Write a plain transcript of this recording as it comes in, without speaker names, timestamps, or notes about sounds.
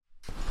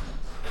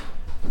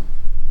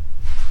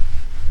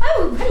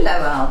hello,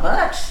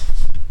 Albert.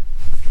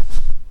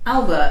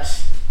 Albert,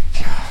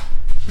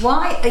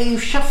 why are you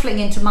shuffling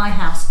into my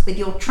house with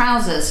your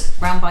trousers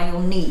round by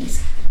your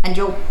knees and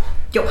your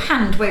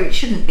hand where it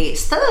shouldn't be?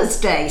 It's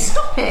Thursday.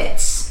 Stop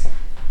it.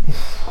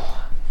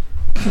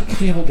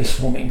 Can you hold this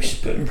for me,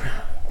 Mrs. Burton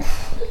Brown?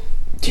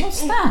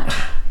 What's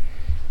that?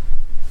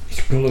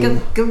 It's glue.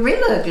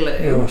 Gorilla glue?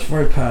 Yeah, it's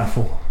very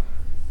powerful.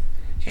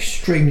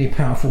 Extremely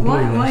powerful glue.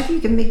 Why have you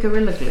given me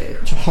Gorilla Glue?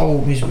 To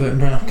hold Mrs. Burton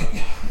Brown.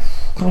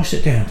 Can I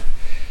sit down?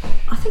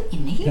 I think you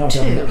need No, I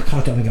don't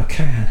think I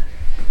can.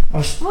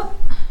 What?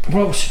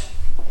 Well,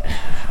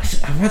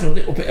 I've had a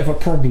little bit of a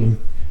problem.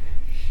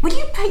 Will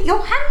you take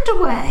your hand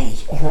away?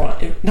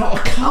 Alright, no, I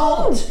can't.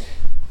 Oh.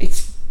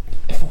 It's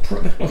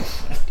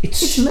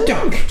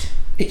stuck. Moved.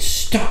 It's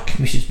stuck,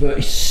 Mrs. Burton.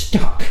 It's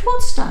stuck.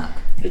 What's stuck?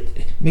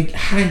 My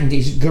hand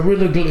is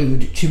gorilla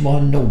glued to my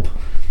knob.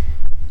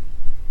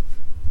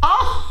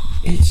 Oh!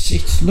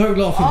 It's no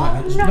laughing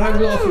matter. It's no. no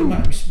laughing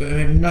matter, Mrs.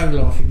 Burton. No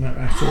laughing matter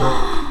at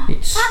all.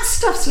 It's That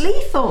stuff's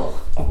lethal.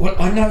 well,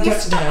 I know You're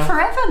that stuck now.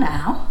 forever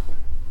now.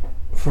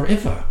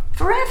 Forever.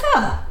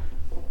 Forever.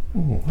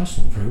 Oh, that's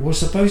not very well.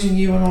 Supposing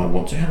you and I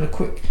want to have a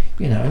quick,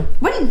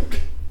 Well,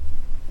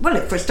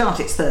 for a start,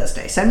 it's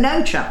Thursday, so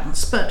no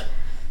chance. But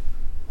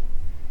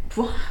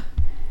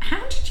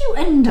how did you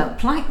end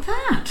up like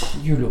that?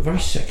 You look very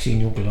sexy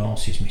in your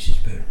glasses,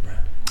 Mrs. Burton Brown.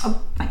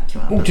 Oh, thank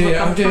you. Oh dear,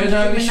 I'm trying to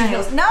no, do this my is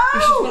nails. not,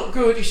 this is not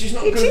good. This is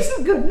not It good.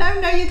 isn't good.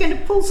 No, you're going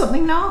to pull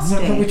something nasty.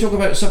 No, can we talk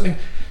about something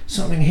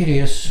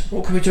hideous?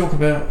 What can we talk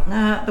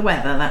about? The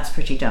weather, that's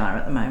pretty dire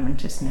at the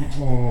moment, isn't it?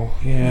 Oh,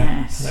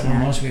 yeah. Yes, That yeah.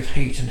 reminds me of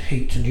heat and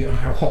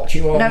how hot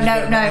you are.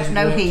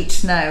 No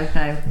heat, no.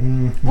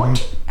 What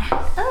on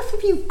earth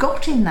have you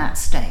got in that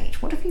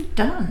state? What have you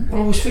done?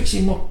 Well, I was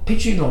fixing my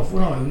pigeon loft,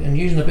 and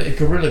using a bit of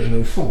Gorilla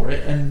Glue for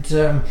it, and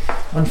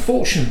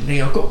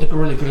unfortunately I got the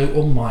Gorilla Glue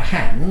on my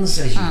hands,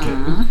 as you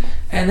do,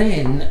 and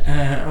then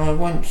I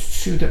went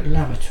to the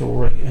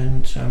lavatory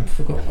and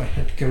forgot I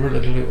had Gorilla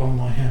Glue on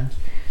my hands.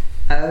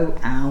 Oh,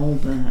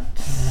 Albert.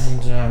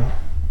 And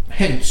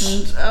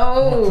hence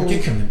my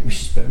predicament,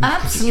 Mrs. Burton.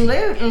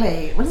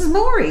 Absolutely. Well, has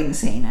Maureen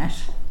seen it?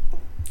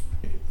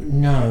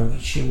 No,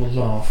 she will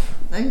laugh.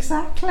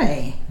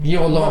 Exactly.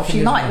 You're laughing. Well, she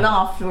as might well.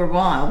 laugh for a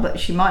while, but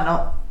she might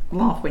not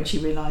laugh when she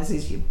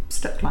realises you're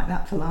stuck like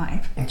that for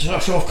life.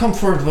 So I've come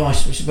for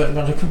advice, Mrs. Burton.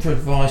 I've come for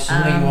advice,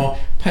 and now you are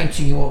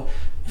painting your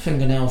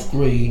fingernails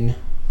green.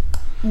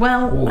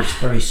 Well, Oh, it's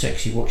very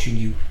sexy watching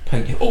you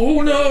paint it.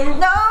 Oh no!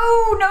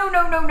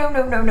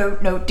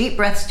 No. Deep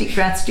breaths.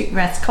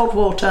 Cold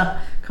water.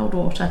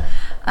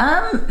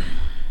 I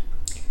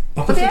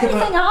But could the think only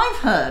about. thing I've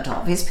heard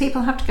of is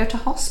people have to go to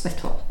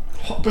hospital.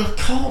 But I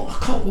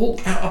can't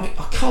walk out.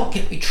 I can't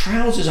get my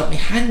trousers up. My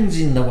hands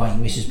in the way,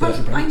 Mrs. Well,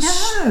 Burton. I know. It's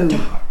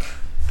stuck.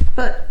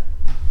 But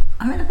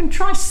I can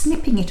try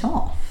snipping it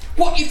off.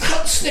 What, you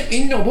can't snip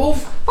your knob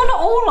off? Well, not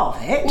all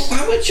of it. Well,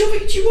 how much of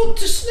it do you want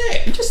to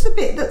snip? Just the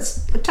bit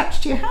that's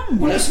attached to your hand.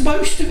 Well, that's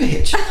most of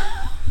it.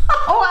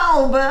 Oh,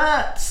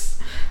 Albert.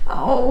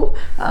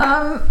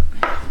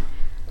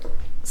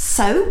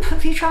 Soap?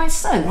 Have you tried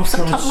soap? I've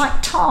Sometimes tried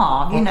like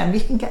tar. You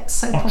can get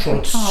soap I've off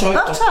with tried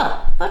tar.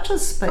 soap.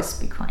 Butter's supposed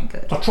to be quite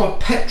good. I tried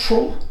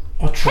petrol.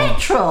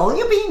 Petrol?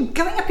 You've been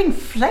going up in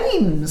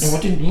flames. No,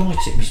 I didn't light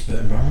it, Miss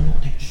Burton Brown.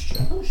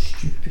 I'm not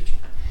stupid.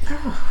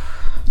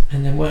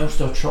 And then what else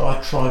did I try?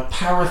 I tried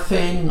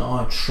paraffin,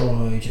 I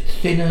tried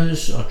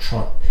thinners, I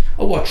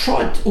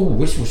tried,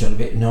 this was a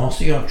bit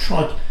nasty, I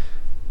tried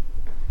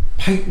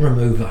paint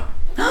remover.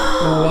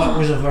 That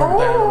was a very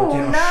bad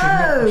idea.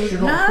 I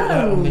should not put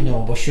that on my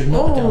knob. I should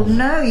not have done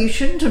that. No, you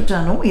shouldn't have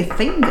done all your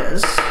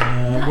fingers.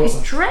 That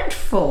is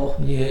dreadful.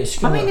 Yeah, it's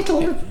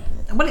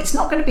it's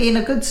not going to be in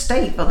a good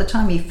state by the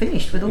time you've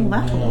finished with all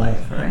that all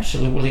over it.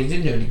 Absolutely. Well, it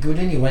didn't do any good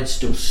anyway. It's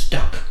still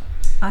stuck.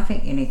 I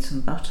think you need some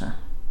butter.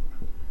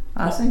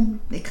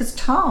 Because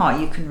tar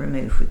you can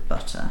remove with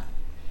butter.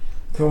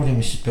 Go on in,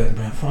 Mrs. Burton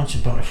Brown. Find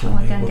some butter for Shall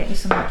I me. go and get you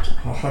some butter?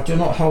 I do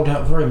not hold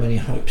out very many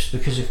hopes,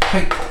 because if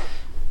paint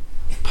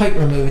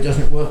remover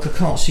doesn't work, I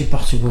can't see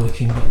butter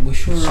working, but we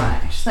shall see.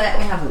 Right, so let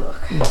me have a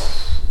look.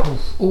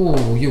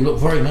 Oh, you look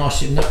very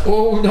nice in that.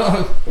 Oh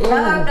no! No,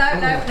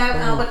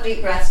 Albert,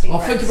 deep breaths. I'll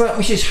think about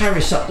Mrs.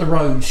 Harris up the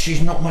road.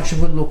 She's not much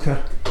of a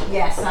looker.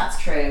 Yes, that's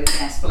true.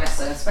 Yes, bless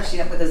her,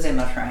 especially up with a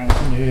Zimmer frame.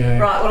 Yeah.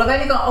 Right, well, I've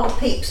only got Old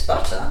Peeps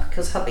butter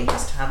because hubby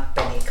has to have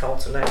Benny-Col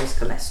to lower his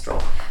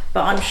cholesterol.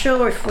 But I'm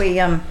sure if we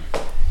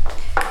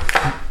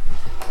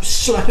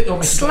slap it on.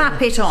 Mrs. slap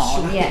Burton. it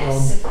on, Slap yes.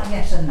 it on. If I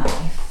get a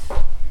knife,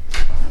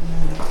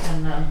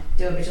 and I can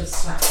do a bit of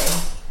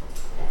slapping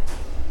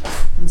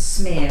and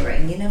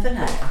smearing. You never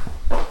know.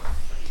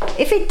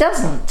 If it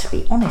doesn't, to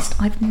be honest,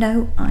 I've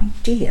no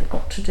idea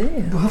what to do.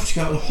 We'll have to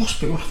go to the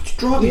hospital. We'll have to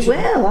drive you. You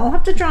will. I'll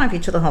have to drive you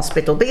to the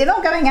hospital, but you're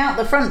not going out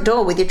the front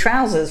door with your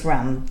trousers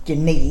round your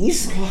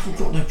knees. Well, I haven't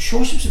got no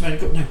choice, Mrs. Burton.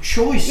 I've got no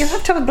choice. You'll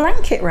have to have a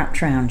blanket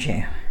wrapped around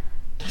you.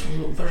 That will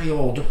look very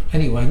odd.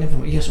 Anyway, never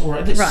mind. Yes, all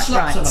right. Let's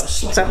slap Right.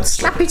 that.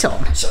 Slap it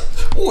on.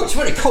 It's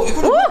very cold. You've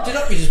got to warm it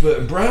up, Mrs.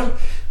 Burton Brown.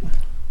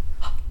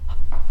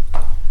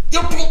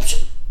 Your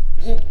bloops.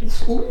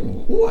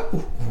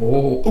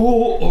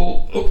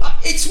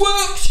 It's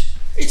worked!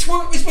 It's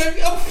worked, Miss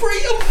Burton. I'm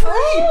free, I'm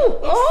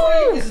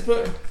free, Mrs.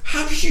 Burton.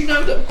 How did you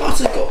know that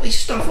butter's got this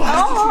stuff on?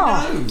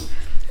 How did you know?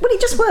 Well, it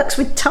just works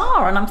with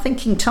tar, and I'm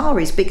thinking tar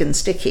is big and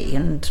sticky,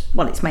 and,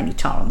 well, it's mainly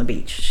tar on the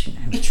beach, you know,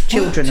 It's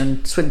children worked.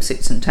 and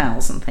swimsuits and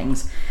towels and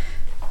things.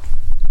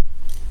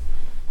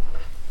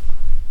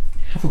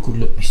 Have a good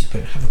look, Mrs.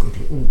 Burton, have a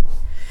good look.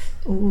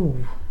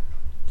 Ooh.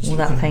 Well,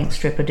 that paint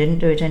stripper didn't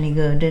do it any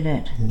good, did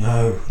it?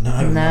 No.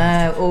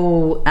 No.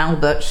 Oh,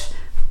 Albert,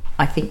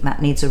 I think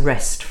that needs a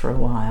rest for a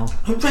while.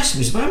 Oh, rest,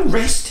 Mrs. Burton,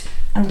 rest.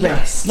 A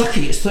rest.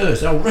 Lucky it's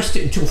Thursday, I'll rest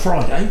it until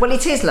Friday. Well,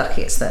 it is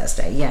lucky it's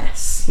Thursday,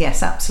 yes.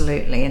 Yes,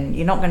 absolutely. And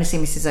you're not going to see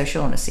Mrs.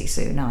 O'Shaughnessy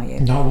soon, are you?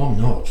 No,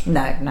 I'm not.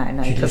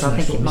 No, She because I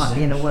lives think it next might door,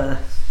 be in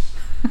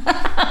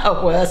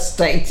a worse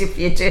state if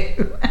you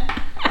do.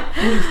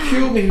 You've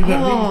killed me,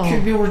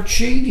 you're a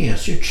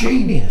genius, you're a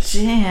genius.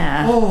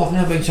 Yeah. Oh, I've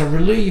never been so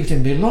relieved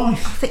in my I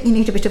life. think you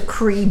need a bit of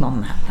cream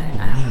on that though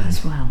now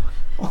as well.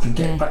 I can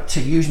get back to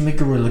using my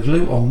Gorilla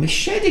Glue on my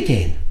shed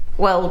again.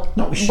 Well,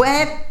 Not with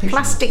wear pigeon.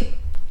 plastic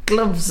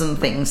gloves and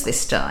things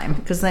this time,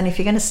 because then if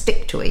you're going to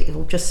stick to it,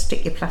 you'll just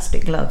stick your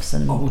plastic gloves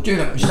and Oh, we'll do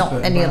that, Mrs. not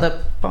Burton. any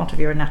other part of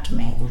your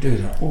anatomy. We'll do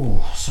that.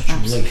 Oh, such a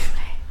relief.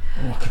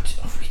 Oh,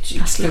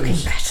 That's looking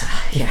better.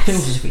 It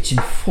feels as if it's in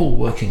full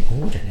working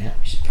order now,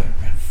 Mrs. Burton.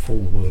 Full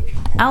working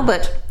order.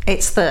 Albert,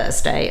 it's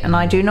Thursday, and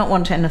I do not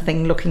want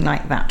anything looking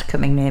like that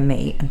coming near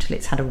me until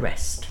it's had a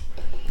rest.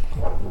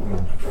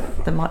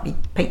 There might be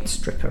paint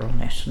stripper on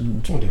it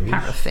and Oh, there is.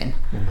 paraffin.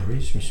 Well, there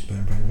is, Mrs.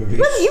 Burton. There is.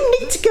 Well, you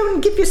need to go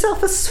and give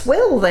yourself a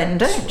swill then,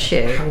 don't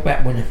you? How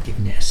about when I've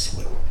given it a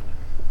swim?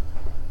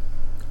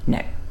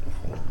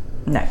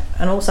 No.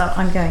 And also,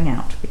 I'm going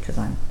out because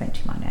I'm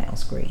painting my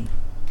nails green.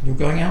 You're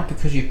going out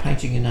because you're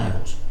painting your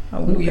nails.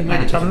 Oh, look at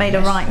that. I've made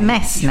a right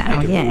mess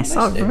now, yes.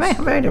 I've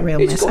made a real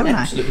It's mess, gone haven't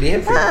I? absolutely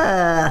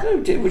everywhere. Oh,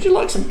 dear, would you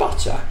like some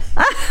butter?